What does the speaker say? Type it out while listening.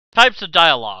Types of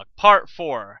dialogue, Part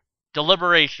 4,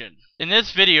 Deliberation. In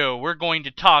this video, we're going to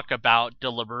talk about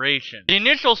deliberation. The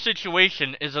initial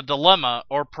situation is a dilemma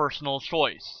or personal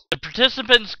choice. The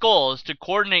participant's goal is to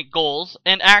coordinate goals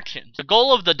and actions. The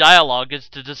goal of the dialogue is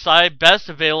to decide best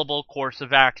available course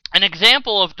of action. An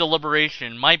example of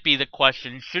deliberation might be the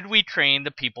question, should we train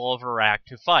the people of Iraq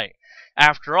to fight?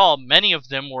 After all, many of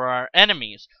them were our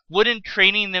enemies. Wouldn't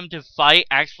training them to fight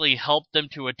actually help them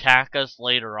to attack us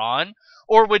later on?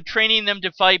 Or would training them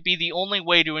to fight be the only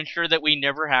way to ensure that we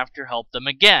never have to help them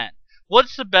again?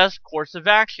 What's the best course of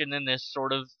action in this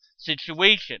sort of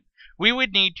situation? We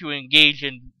would need to engage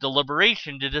in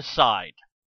deliberation to decide.